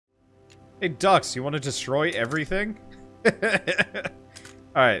Hey, Ducks, you want to destroy everything?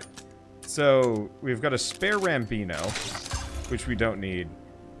 Alright. So, we've got a spare Rambino, which we don't need.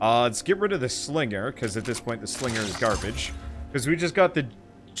 Let's get rid of the Slinger, because at this point the Slinger is garbage. Because we just got the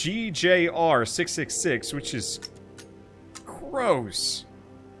GJR-666, which is gross.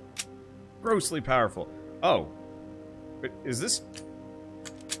 Grossly powerful. Oh. Wait, is this...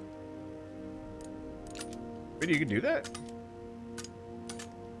 Wait, you can do that?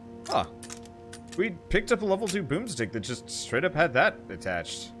 Huh. We picked up a level 2 boomstick that just straight up had that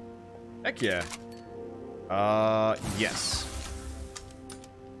attached. Heck yeah. Yes.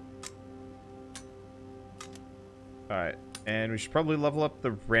 Alright. And we should probably level up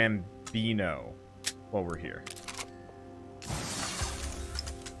the Rambino while we're here.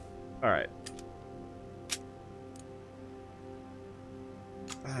 Alright.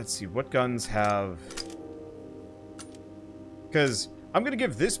 Let's see, what guns have... Because I'm going to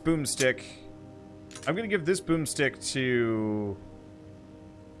give this boomstick... I'm going to give this boomstick to...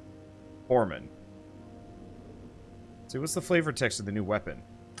 Foreman. See, what's the flavor text of the new weapon?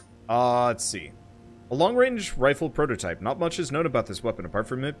 Let's see. A long-range rifle prototype. Not much is known about this weapon, apart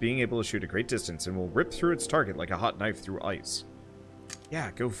from it being able to shoot a great distance and will rip through its target like a hot knife through ice. Yeah,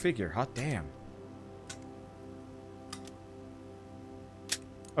 go figure. Hot damn.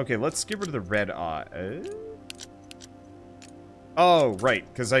 Okay, let's get rid of the red eye. Oh, right,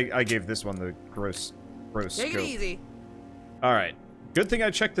 because I gave this one the gross Take scope. it easy. Alright. Good thing I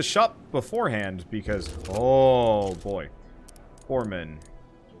checked the shop beforehand, because... Oh, boy. Foreman.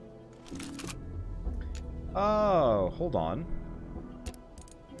 Oh, hold on.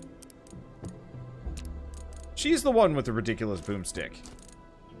 She's the one with the ridiculous boomstick.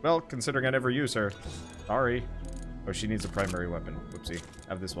 Well, considering I never use her. Sorry. Oh, she needs a primary weapon. Whoopsie.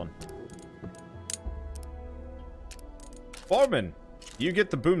 Have this one. Foreman, you get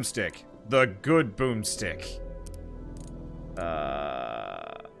the boomstick. The good boomstick.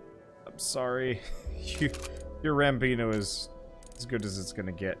 I'm sorry. Your Rambino is as good as it's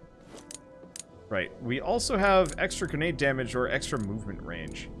gonna get. Right. We also have extra grenade damage or extra movement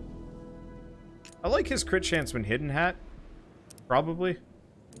range. I like his crit chance when hidden hat. Probably.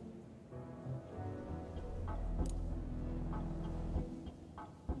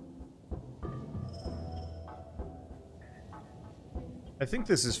 I think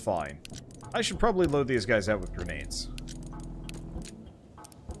this is fine. I should probably load these guys out with grenades.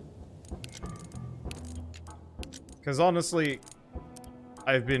 Because honestly,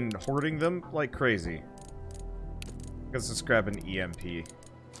 I've been hoarding them like crazy. Let's grab an EMP.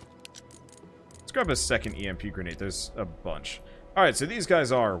 Let's grab a second EMP grenade. There's a bunch. Alright, so these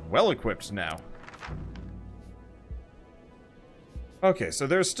guys are well-equipped now. Okay, so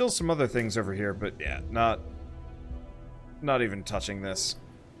there's still some other things over here, but yeah, not even touching this.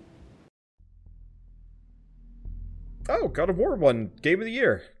 Oh, God of War won Game of the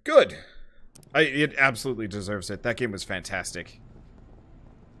Year. Good. It absolutely deserves it. That game was fantastic.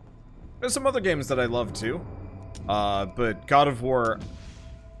 There's some other games that I love too. But God of War,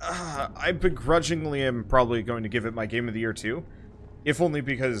 I begrudgingly am probably going to give it my Game of the Year too. If only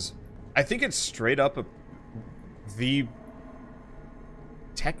because I think it's straight up the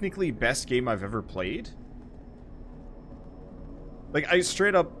technically best game I've ever played. Like,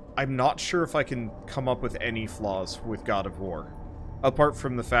 I'm not sure if I can come up with any flaws with God of War. Apart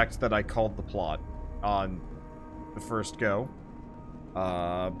from the fact that I called the plot on the first go.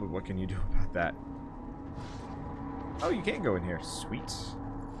 But what can you do about that? Oh, you can't go in here. Sweet.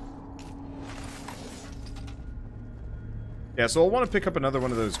 Yeah, so I'll want to pick up another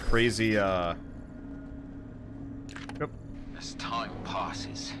one of those crazy, Yep. As time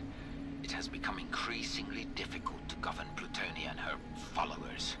passes, it has become increasingly difficult to govern Plutonia and her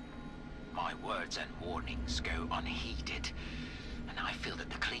followers. My words and warnings go unheeded, and I feel that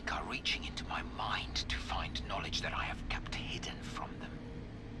the clique are reaching into my mind to find knowledge that I have kept hidden from them.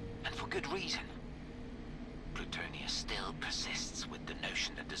 And for good reason. Plutonia still persists with the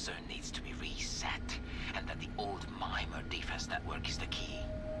notion that the zone needs to be reset, and that the old Mimer defense network is the key.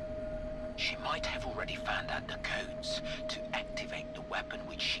 She might have already found out the codes to activate the weapon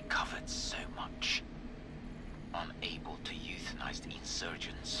which she covered so much. Unable to euthanize the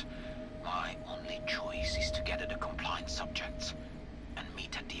insurgents, my only choice is to gather the compliant subjects and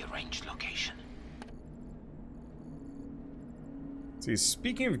meet at the arranged location. See,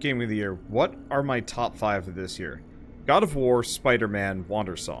 speaking of Game of the Year, what are my top 5 of this year? God of War, Spider-Man,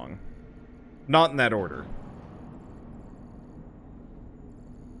 Wandersong. Not in that order.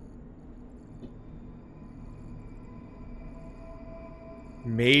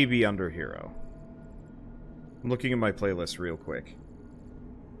 Maybe Under Hero. I'm looking at my playlist real quick.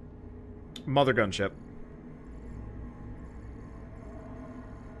 Mother gunship.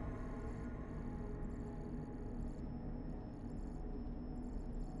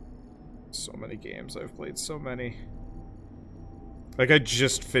 So many games. I've played so many. Like, I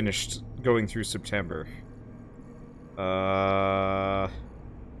just finished going through September. I'm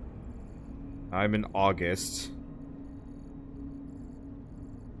in August.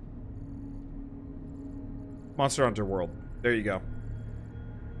 Monster Hunter World. There you go.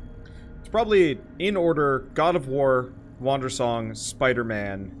 It's probably, in order, God of War, Wandersong,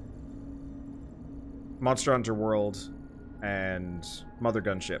 Spider-Man, Monster Hunter World, and Mother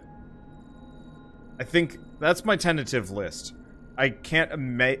Gunship. I think that's my tentative list. I can't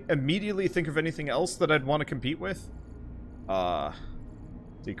immediately think of anything else that I'd want to compete with.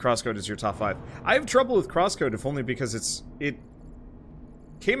 See, Crosscode is your top 5. I have trouble with Crosscode, if only because it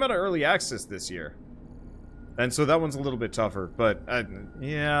came out of early access this year. And so that one's a little bit tougher, but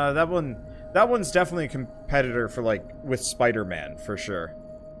yeah, that one's definitely a competitor for, like, with Spider-Man, for sure.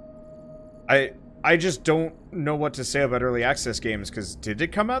 I just don't know what to say about early access games, because did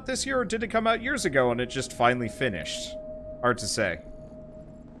it come out this year, or did it come out years ago and it just finally finished? Hard to say.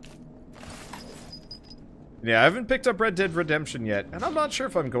 Yeah, I haven't picked up Red Dead Redemption yet, and I'm not sure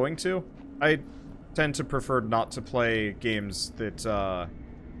if I'm going to. I tend to prefer not to play games that,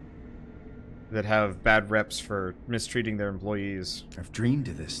 that have bad reps for mistreating their employees. I've dreamed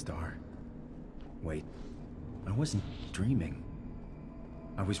of this, Star. Wait, I wasn't dreaming.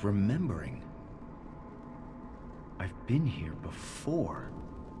 I was remembering. I've been here before.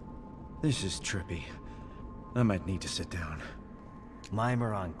 This is trippy. I might need to sit down.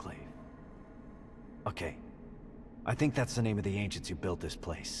 Mimer Enclave. Okay. I think that's the name of the ancients who built this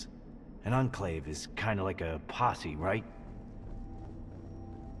place. An enclave is kind of like a posse, right?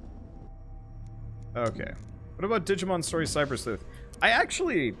 Okay. What about Digimon Story Cyber Sleuth? I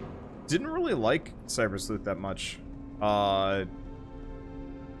actually didn't really like Cyber Sleuth that much. Cyber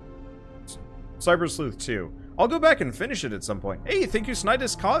Sleuth 2. I'll go back and finish it at some point. Hey, thank you,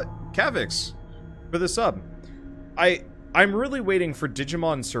 Snidus Kavix, for the sub. I'm really waiting for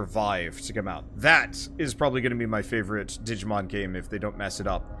Digimon Survive to come out. That is probably going to be my favorite Digimon game if they don't mess it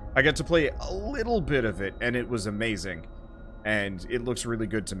up. I got to play a little bit of it, and it was amazing. And it looks really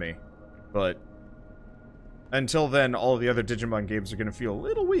good to me. But until then, all of the other Digimon games are going to feel a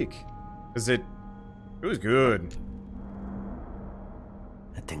little weak. Because it was good.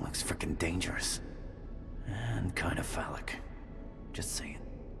 That thing looks freaking dangerous. And kind of phallic. Just saying.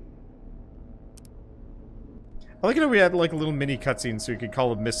 I like how we had like a little mini cutscene so you could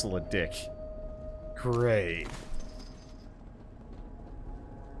call a missile a dick. Great.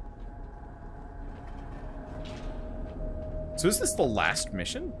 So is this the last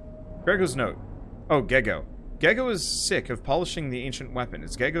mission? Grego's note. Oh, Gego. Gego is sick of polishing the ancient weapon.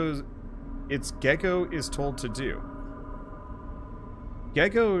 It's Gego is told to do.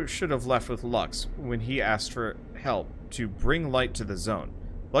 Gego should have left with Lux when he asked for help to bring light to the zone.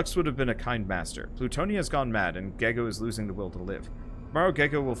 Lux would have been a kind master. Plutonia has gone mad, and Gego is losing the will to live. Tomorrow,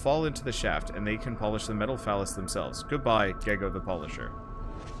 Gego will fall into the shaft, and they can polish the metal phallus themselves. Goodbye, Gego the Polisher.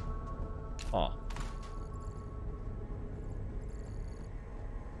 Aw.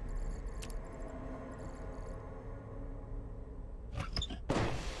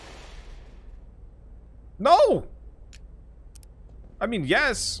 No! I mean,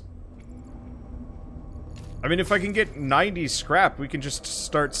 yes. I mean, if I can get 90 scrap, we can just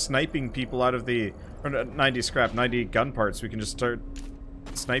start sniping people out of the... Or 90 scrap, 90 gun parts, we can just start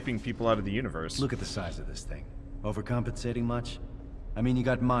sniping people out of the universe. Look at the size of this thing. Overcompensating much? I mean, you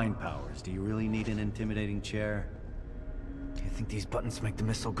got mind powers. Do you really need an intimidating chair? Do you think these buttons make the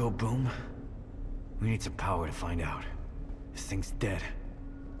missile go boom? We need some power to find out. This thing's dead.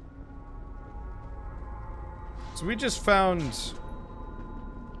 So we just found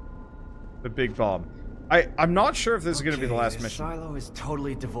the big bomb. I'm not sure if this is going to be the last this mission. silo is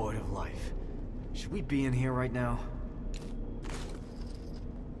totally devoid of life. Should we be in here right now?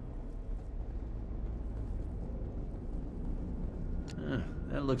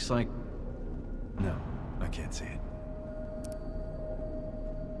 That looks like... No, I can't see it.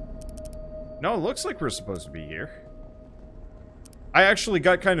 No, it looks like we're supposed to be here. I actually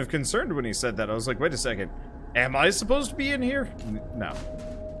got kind of concerned when he said that. I was like, wait a second. Am I supposed to be in here? No.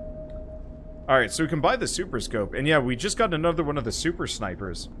 Alright, so we can buy the super scope. And yeah, we just got another one of the super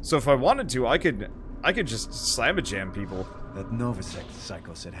snipers. So if I wanted to, I could just slam-a-jam people. That Novasec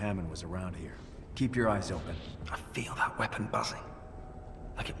psycho said Hammond was around here. Keep your eyes open. I feel that weapon buzzing.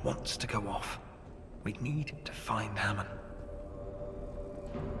 Like it wants to go off. We need to find Hammond.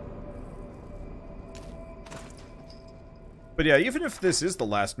 But yeah, even if this is the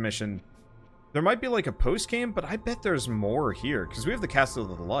last mission, There might be like a post-game, but I bet there's more here, because we have the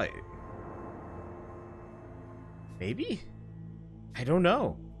Castle of the Light. Maybe? I don't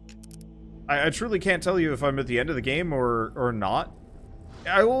know. I truly can't tell you if I'm at the end of the game or not.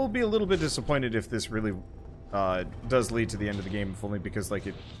 I will be a little bit disappointed if this really does lead to the end of the game, if only because like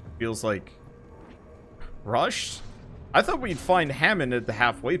it feels like rushed. I thought we'd find Hammond at the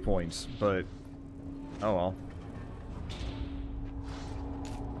halfway point, but oh well.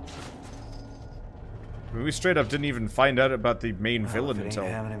 I mean, we straight up didn't even find out about the main villain if it until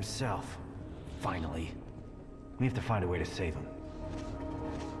ain't Hammond himself. Finally, we have to find a way to save him.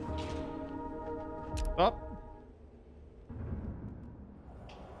 Oh.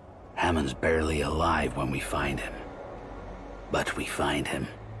 Hammond's barely alive when we find him. But we find him.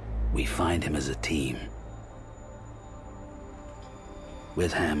 We find him as a team.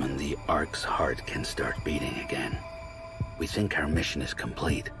 With Hammond, the Ark's heart can start beating again. We think our mission is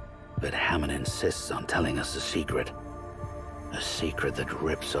complete, but Hammond insists on telling us a secret. A secret that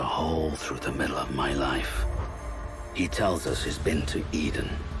rips a hole through the middle of my life. He tells us he's been to Eden.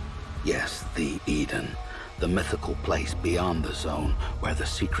 Yes, the Eden. The mythical place beyond the zone where the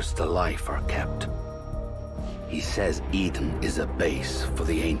secrets to life are kept. He says Eden is a base for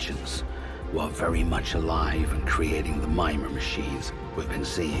the ancients, who are very much alive and creating the mimer machines we've been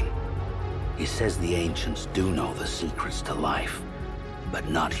seeing. He says the ancients do know the secrets to life, but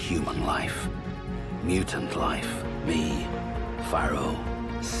not human life. Mutant life. Me, Pharaoh,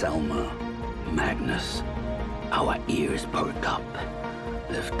 Selma, Magnus. Our ears perk up.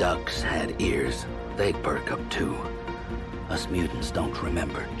 If ducks had ears, they'd perk up too. Us mutants don't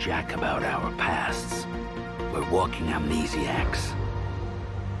remember jack about our pasts. We're walking amnesiacs.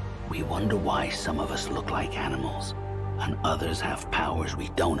 We wonder why some of us look like animals, and others have powers we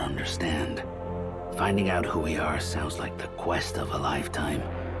don't understand. Finding out who we are sounds like the quest of a lifetime,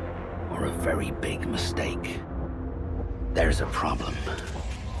 or a very big mistake. There's a problem.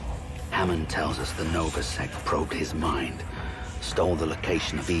 Hammond tells us the Nova sect probed his mind, stole the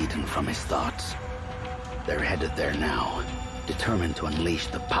location of Eden from his thoughts. They're headed there now, determined to unleash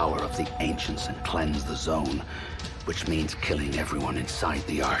the power of the ancients and cleanse the zone, which means killing everyone inside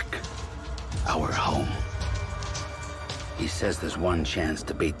the Ark. Our home. He says there's one chance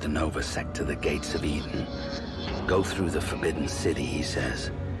to beat the Nova sect to the gates of Eden. Go through the Forbidden City, he says.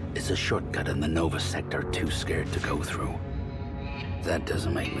 It's a shortcut and the Nova sect are too scared to go through. That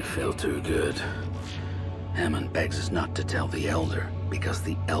doesn't make me feel too good. Hammond begs us not to tell the Elder, because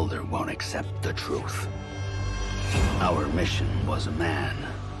the Elder won't accept the truth. Our mission was a man.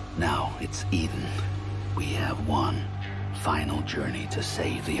 Now it's Eden. We have one final journey to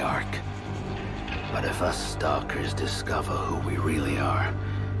save the Ark. But if us stalkers discover who we really are,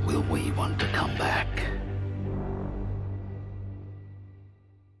 will we want to come back?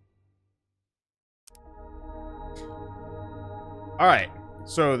 Alright,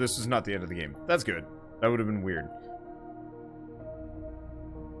 so this is not the end of the game. That's good. That would have been weird.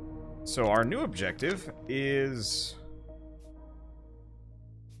 So our new objective is...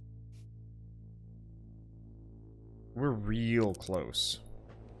 we're real close.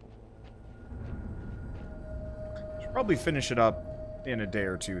 Should probably finish it up in a day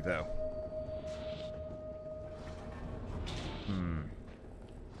or two, though.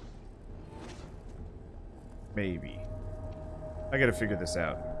 Maybe. I gotta figure this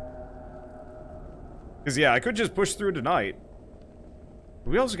out. Because, yeah, I could just push through tonight.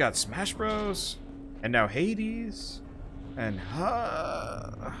 We also got Smash Bros. And now Hades. And,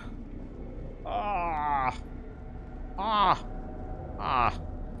 I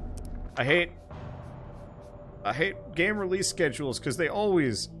hate game release schedules because they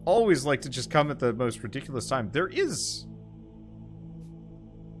always like to just come at the most ridiculous time. There is...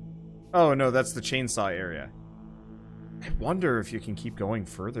 oh, no, that's the chainsaw area. I wonder if you can keep going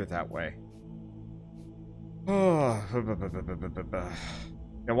further that way. Oh.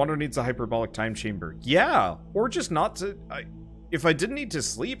 Yeah, Wander needs a hyperbolic time chamber. Yeah, or just not to... if I didn't need to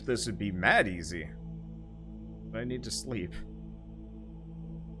sleep, this would be mad easy. But I need to sleep.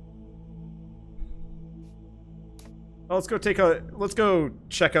 Well, let's go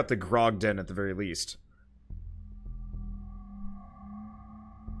check out the grog den at the very least.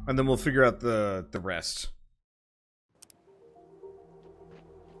 And then we'll figure out the rest.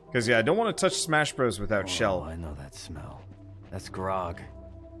 Because, yeah, I don't want to touch Smash Bros. Without Shell. I know that smell. That's grog.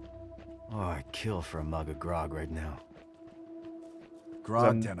 Oh, I'd kill for a mug of grog right now.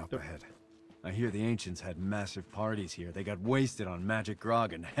 Grog den up ahead. I hear the ancients had massive parties here. They got wasted on magic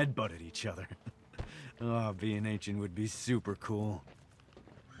grog and headbutted each other. Oh, being ancient would be super cool.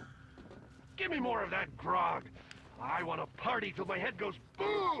 Give me more of that grog. I want to party till my head goes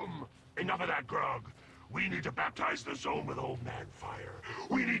boom! Enough of that, Grog. We need to baptize the zone with Old Man Fire.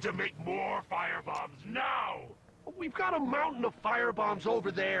 We need to make more firebombs now! We've got a mountain of firebombs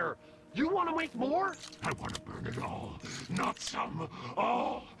over there. You want to make more? I want to burn it all. Not some.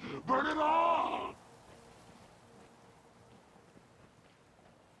 All. Burn it all!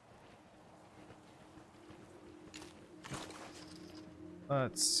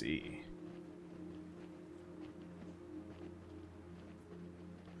 Let's see.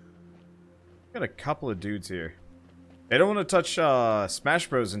 Got a couple of dudes here. They don't want to touch Smash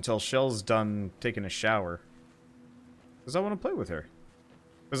Bros until Shell's done taking a shower. Because I want to play with her.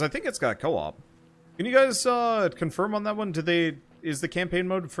 Because I think it's got co-op. Can you guys confirm on that one? Is the campaign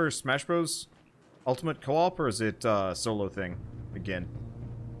mode for Smash Bros Ultimate co-op, or is it solo thing again?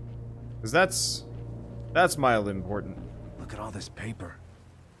 Because that's mildly important. Look at all this paper.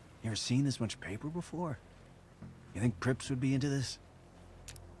 You ever seen this much paper before? You think Prips would be into this?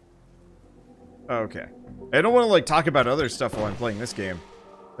 Okay. I don't want to, like, talk about other stuff while I'm playing this game.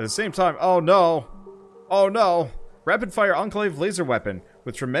 At the same time, oh no! Oh no! Rapid-fire Enclave laser weapon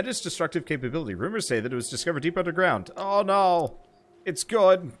with tremendous destructive capability. Rumors say that it was discovered deep underground. Oh no! It's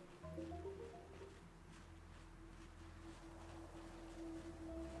good!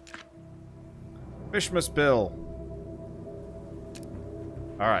 Fishmas Bill.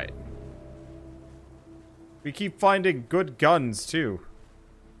 Alright. We keep finding good guns, too.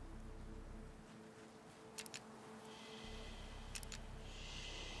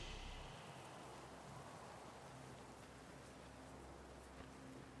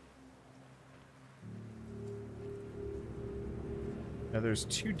 Now there's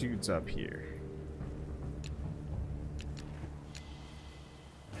two dudes up here.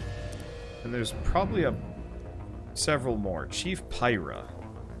 And there's probably several more. Chief Pyra.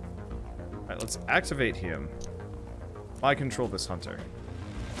 Alright, let's activate him. I control this hunter.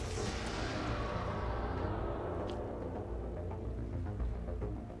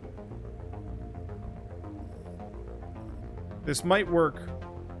 This might work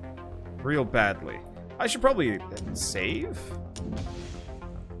real badly. I should probably save?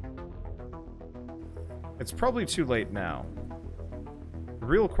 It's probably too late now. The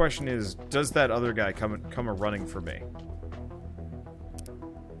real question is, does that other guy come a-running for me?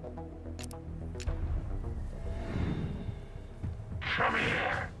 Come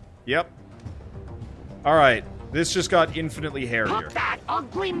here! Yep. Alright, this just got infinitely hairier. Put that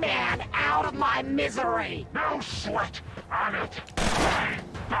ugly man out of my misery! No sweat on it! Bang,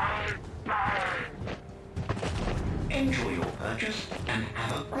 bang, bang! Enjoy your purchase and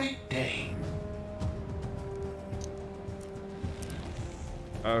have a great day.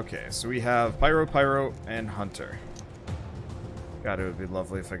 Okay, so we have Pyro, and Hunter. God, it would be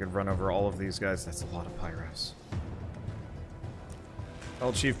lovely if I could run over all of these guys. That's a lot of Pyros.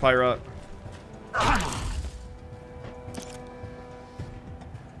 Tell Chief Pyro.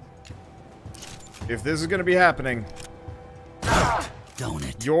 If this is going to be happening, Don't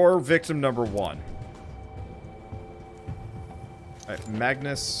it? you're victim number one. Alright,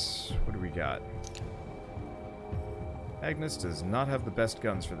 Magnus, what do we got? Magnus does not have the best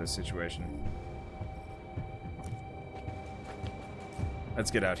guns for this situation. Let's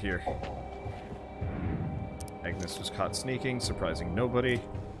get out here. Magnus was caught sneaking, surprising nobody.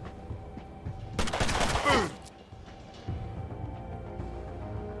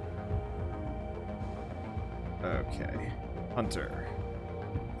 Okay. Hunter.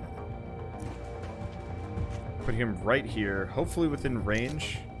 Put him right here, hopefully within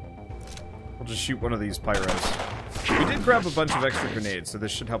range. We'll just shoot one of these pyros. We did grab a bunch of extra grenades, so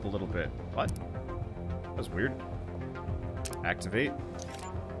this should help a little bit. What? That was weird. Activate.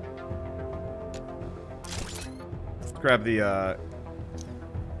 Let's grab the,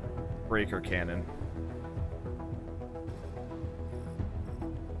 breaker cannon.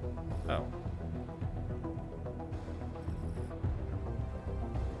 Oh.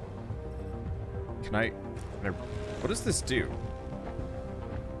 Can I... What does this do?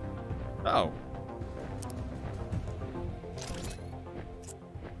 Oh.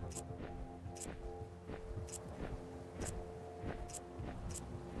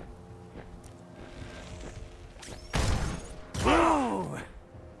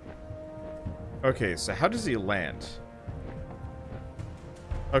 Okay, so how does he land?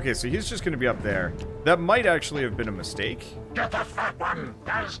 Okay, so he's just going to be up there. That might actually have been a mistake. Get the fat one!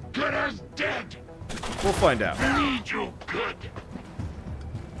 As good as dead! We'll find out. Need you good!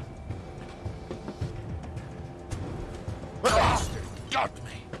 Bastard got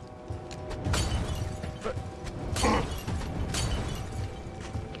me!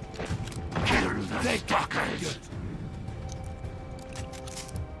 Kill the fuckers!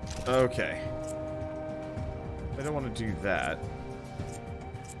 Okay. I don't want to do that.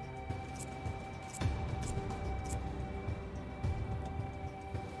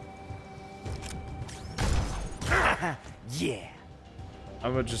 Yeah.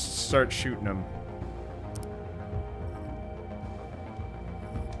 I'm gonna just start shooting them.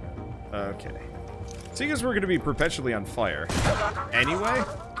 Okay. Seeing as we're gonna be perpetually on fire. Anyway.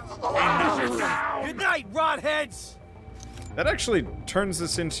 Good night, rodheads! That actually turns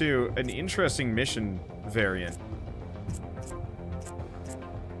this into an interesting mission variant.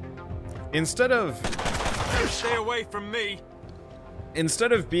 Instead of... Stay away from me!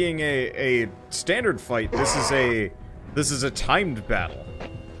 Instead of being a standard fight, this is a timed battle.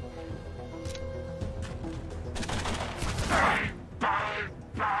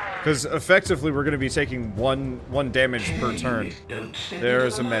 Because effectively we're going to be taking one damage per turn.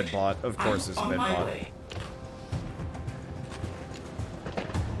 There's a medbot. Of course there's a medbot.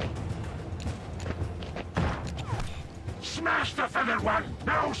 Smash the feathered one!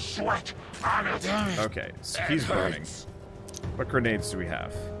 No sweat on it! Okay, so he's burning. What grenades do we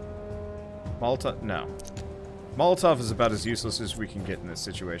have? Molotov? No. Molotov is about as useless as we can get in this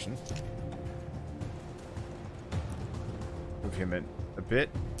situation. Move him in a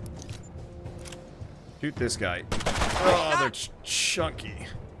bit. Shoot this guy. Oh, they're chunky.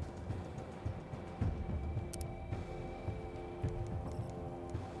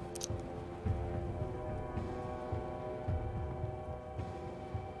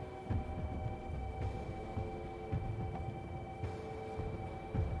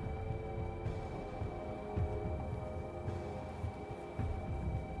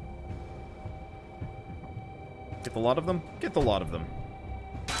 Get the lot of them? Get the lot of them.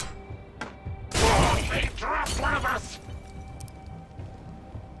 They dropped one of us!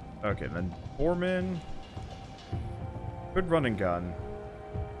 Okay, then Foreman. Good run and gun.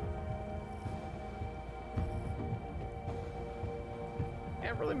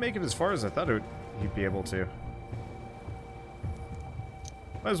 Can't really make it as far as I thought he'd be able to.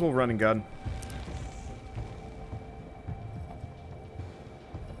 Might as well run and gun.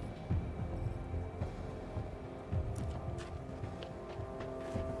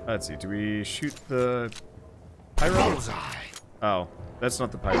 Let's see, do we shoot the pyro? Bullseye! Oh, that's not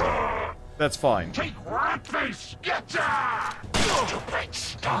the pyro. That's fine. Take rat face! Get ya! Stupid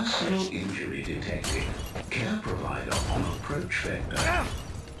stuff! Personal injury detected. Care provider on approach vector.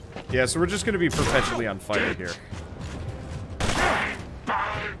 Yeah, so we're just going to be perpetually on fire here.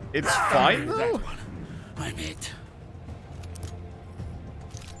 It's fine, though? I'm it.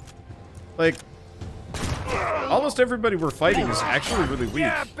 Like, almost everybody we're fighting is actually really weak.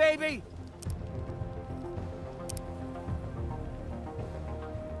 Yeah, baby!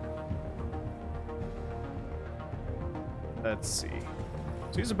 Let's see.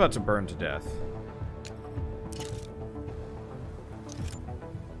 So he's about to burn to death.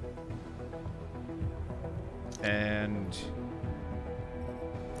 And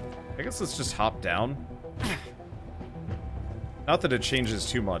I guess let's just hop down. Not that it changes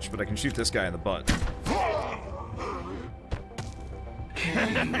too much, but I can shoot this guy in the butt.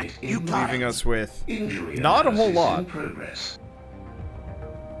 Leaving us with not a whole lot.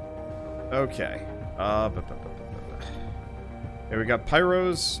 Okay. Yeah, we got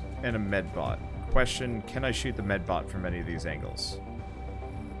pyros and a medbot. Question, can I shoot the medbot from any of these angles?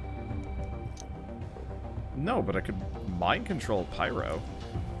 No, but I could mind control pyro.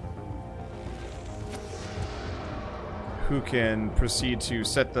 Who can proceed to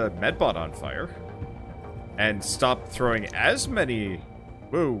set the medbot on fire. And stop throwing as many...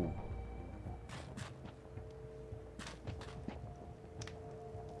 Whoa.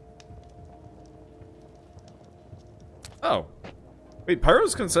 Oh. Wait,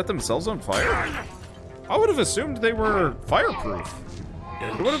 pyros can set themselves on fire? I would have assumed they were fireproof.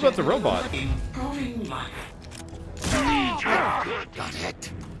 But what about the robot? Got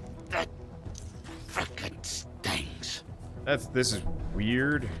it. That frickin' stinks. This is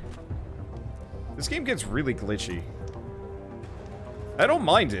weird. This game gets really glitchy. I don't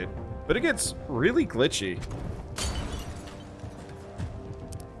mind it, but it gets really glitchy.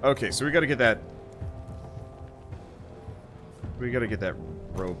 Okay, so we gotta get that... We gotta get that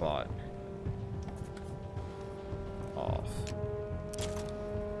robot off.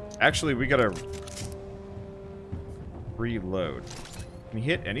 Actually, we gotta reload. Can you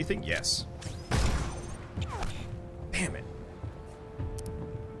hit anything? Yes. Damn it.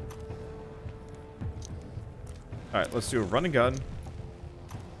 Alright, let's do a run and gun.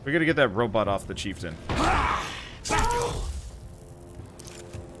 We gotta get that robot off the chieftain.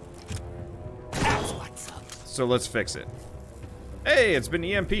 So let's fix it. Hey, it's been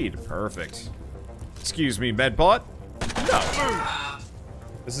EMP'd. Perfect. Excuse me, Medbot. No.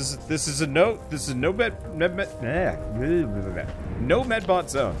 This is a no. This is no no Medbot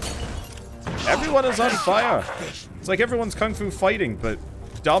zone. Everyone is on fire. It's like everyone's kung fu fighting, but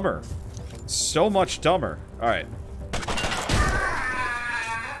dumber. So much dumber. All right.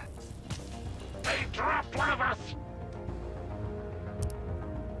 They dropped one of us.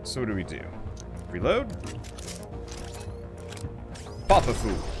 So what do we do? Reload. Papa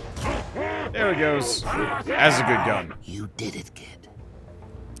Fu. There he goes. As a good gun. You did it, kid.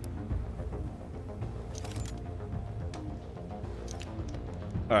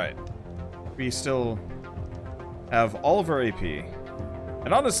 Alright. We still have all of our AP.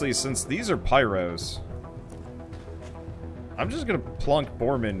 And honestly, since these are pyros, I'm just gonna plunk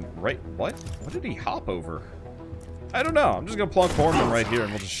Borman right... What? What did he hop over? I don't know. I'm just gonna plunk Borman right here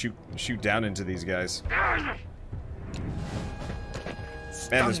and we'll just shoot down into these guys.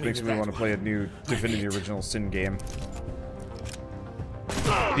 Man, this makes me want to play a new Divinity Original Sin game.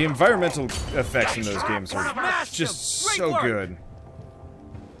 The environmental effects in those games are just so good.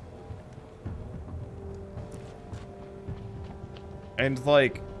 And,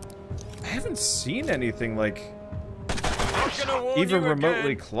 like, I haven't seen anything, like, even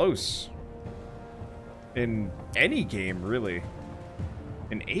remotely close in any game, really,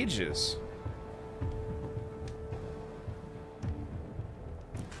 in ages.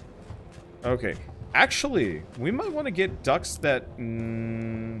 Okay. Actually, we might want to get ducks that...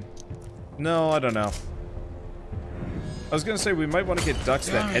 no, I don't know. I was gonna say we might want to get ducks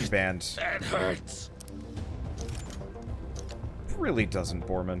that headband. That hurts. Really doesn't,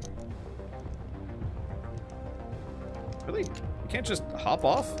 Borman. Really? You can't just hop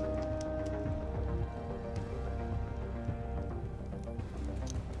off?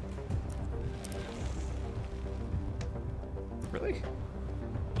 Really?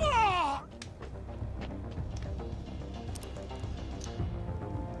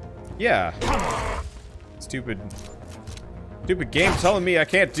 Yeah. Stupid game telling me I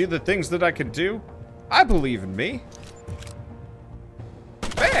can't do the things that I can do. I believe in me.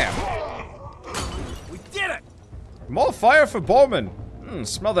 Bam! We did it! More fire for Borman.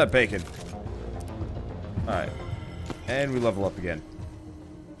 Smell that bacon. Alright. And we level up again.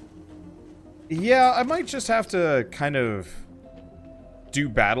 Yeah, I might just have to kind of do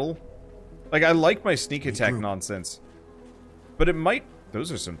battle. Like, I like my sneak attack nonsense. But it might... Those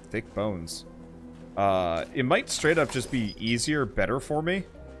are some thick bones. It might straight up just be easier, better for me.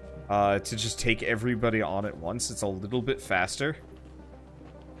 To just take everybody on at once. It's a little bit faster.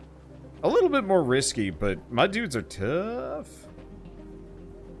 A little bit more risky, but my dudes are tough.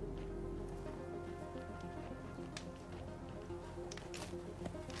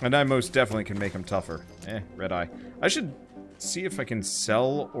 And I most definitely can make them tougher. Red eye. I should see if I can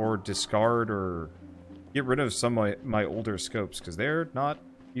sell or discard or get rid of some of my older scopes, because they're not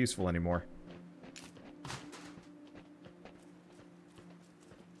useful anymore.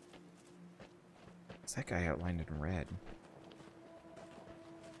 What's that guy outlined in red?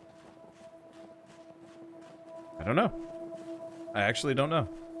 I don't know. I actually don't know.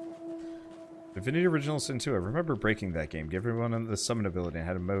 Divinity Original Sin 2. I remember breaking that game. Gave everyone the summon ability and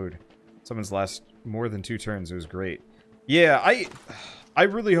had a mode. Summons last more than 2 turns. It was great. Yeah, I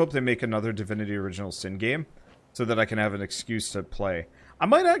really hope they make another Divinity Original Sin game so that I can have an excuse to play. I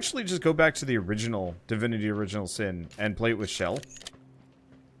might actually just go back to the original Divinity Original Sin and play it with Shell.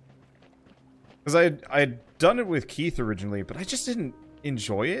 Because I had done it with Keith originally, but I just didn't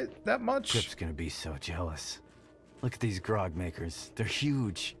enjoy it that much. Chip's gonna be so jealous. Look at these grog makers. They're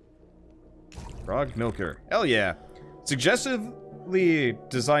huge. Grog Milker. Hell yeah. Suggestively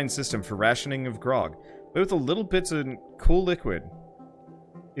designed system for rationing of grog. With a little bits of cool liquid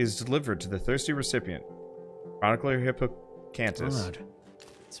is delivered to the thirsty recipient. Chronicler Hippocanthus. Odd.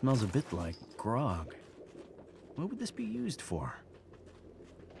 It smells a bit like grog. What would this be used for?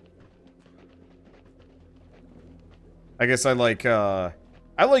 I guess I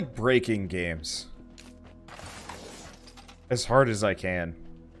like breaking games as hard as I can.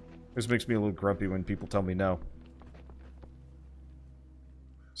 This makes me a little grumpy when people tell me no.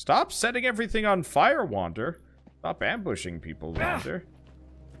 Stop setting everything on fire, Wander. Stop ambushing people, Wander.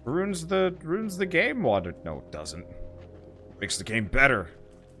 Ruins the game, Wander. No, it doesn't. Makes the game better.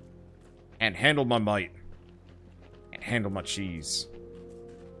 And handle my might. And handle my cheese.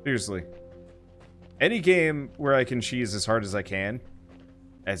 Seriously. Any game where I can cheese as hard as I can,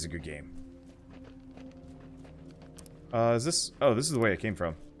 that's a good game. Is this... Oh, this is the way I came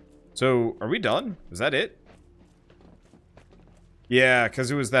from. So, are we done? Is that it? Yeah,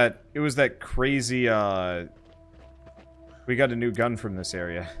 because it was that crazy, We got a new gun from this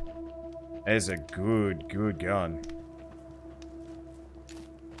area. That is a good gun.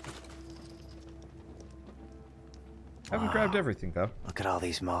 Haven't grabbed everything, though. Look at all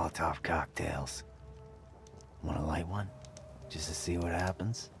these Molotov cocktails. Wanna light one? Just to see what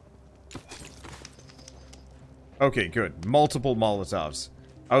happens? Okay, good. Multiple Molotovs.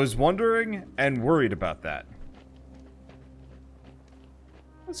 I was wondering and worried about that.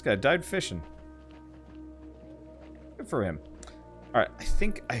 This guy died fishing. Good for him. Alright,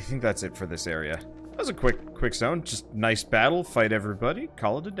 I think that's it for this area. That was a quick zone. Just nice battle, fight everybody,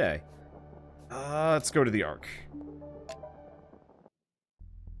 call it a day. Let's go to the Ark.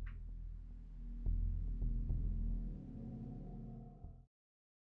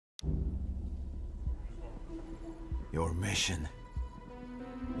 Your mission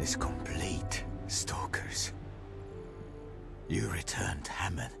is complete, Stalkers. You returned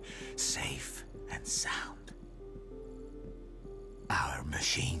Hammond safe and sound. Our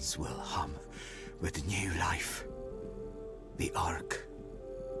machines will hum with new life. The Ark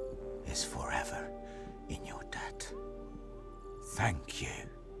is forever in your debt. Thank you.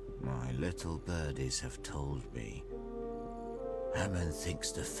 My little birdies have told me. Hammond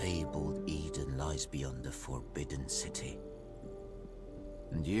thinks the fabled Eden lies beyond the Forbidden City.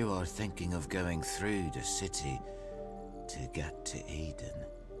 And you are thinking of going through the city to get to Eden.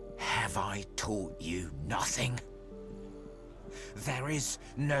 Have I taught you nothing? There is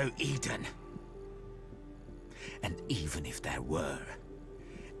no Eden. And even if there were,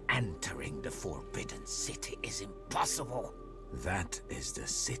 entering the Forbidden City is impossible. That is the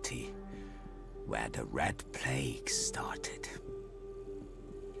city where the Red Plague started.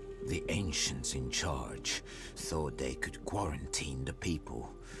 The ancients in charge thought they could quarantine the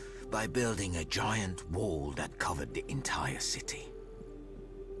people by building a giant wall that covered the entire city.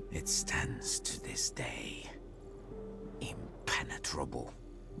 It stands to this day, impenetrable.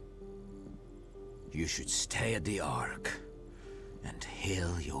 You should stay at the Ark and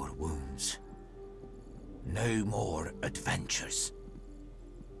heal your wounds. No more adventures.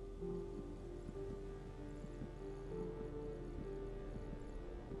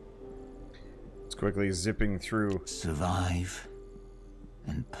 It's quickly zipping through. Survive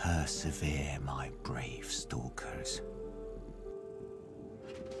and persevere, my brave Stalkers.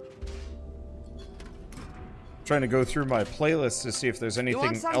 Trying to go through my playlist to see if there's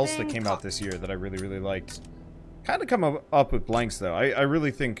anything else that came out this year that I really liked. Kind of come up with blanks, though. I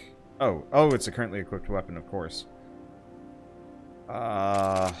really think... Oh, it's a currently equipped weapon, of course. Do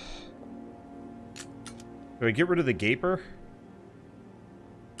I get rid of the Gaper?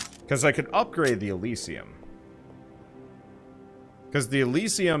 Because I could upgrade the Elysium. Because the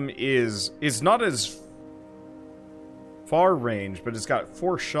Elysium is not as far range, but it's got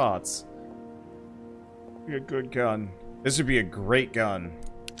 4 shots. Be a good gun. This would be a great gun.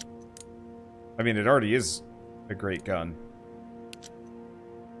 I mean, it already is a great gun.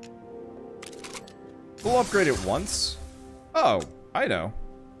 We'll upgrade it once. Oh, I know.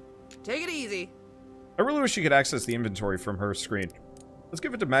 Take it easy. I really wish you could access the inventory from her screen. Let's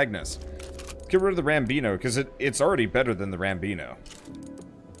give it to Magnus. Let's get rid of the Rambino, because it's already better than the Rambino.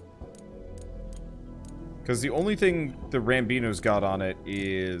 Because the only thing the Rambino's got on it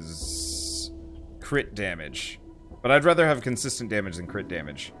is crit damage. But I'd rather have consistent damage than crit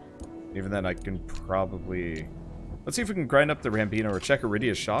damage. Even then, I can probably... Let's see if we can grind up the Rambino or check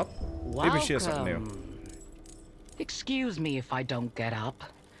Iridia's shop. Maybe she has something new. Excuse me if I don't get up.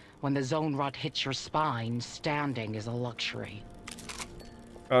 When the zone rot hits your spine, standing is a luxury.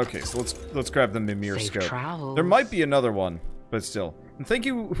 Okay, so let's grab the Mimir Safe scope. travels. There might be another one, but still. And thank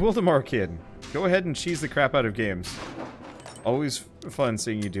you, Wildemar Kid. Go ahead and cheese the crap out of games. Always fun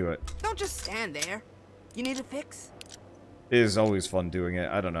seeing you do it. Don't just stand there. You need a fix? It is always fun doing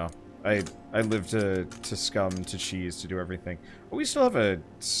it. I don't know. I live to scum, to cheese, to do everything. Oh, we still have a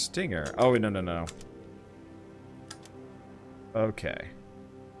stinger. Oh, no. Okay.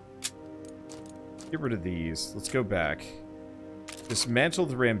 Get rid of these. Let's go back. Dismantle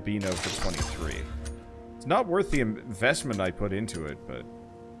the Rambino for 23. It's not worth the investment I put into it, but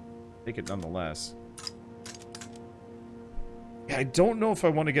take it nonetheless. Yeah, I don't know if I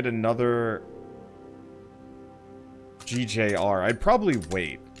want to get another GJR. I'd probably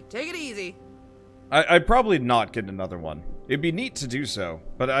wait. Take it easy. I'd probably not get another one. It'd be neat to do so,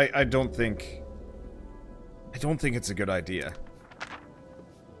 but I don't think... I don't think it's a good idea.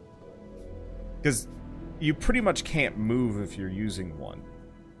 Because you pretty much can't move if you're using one.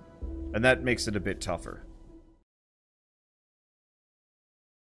 And that makes it a bit tougher.